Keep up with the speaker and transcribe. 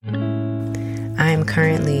I am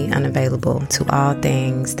currently unavailable to all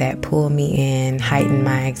things that pull me in, heighten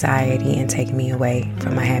my anxiety, and take me away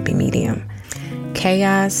from my happy medium.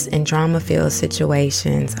 Chaos and drama-filled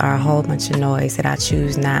situations are a whole bunch of noise that I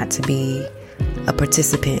choose not to be a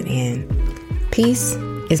participant in. Peace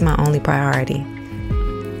is my only priority.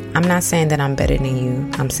 I'm not saying that I'm better than you.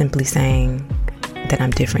 I'm simply saying that I'm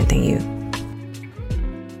different than you.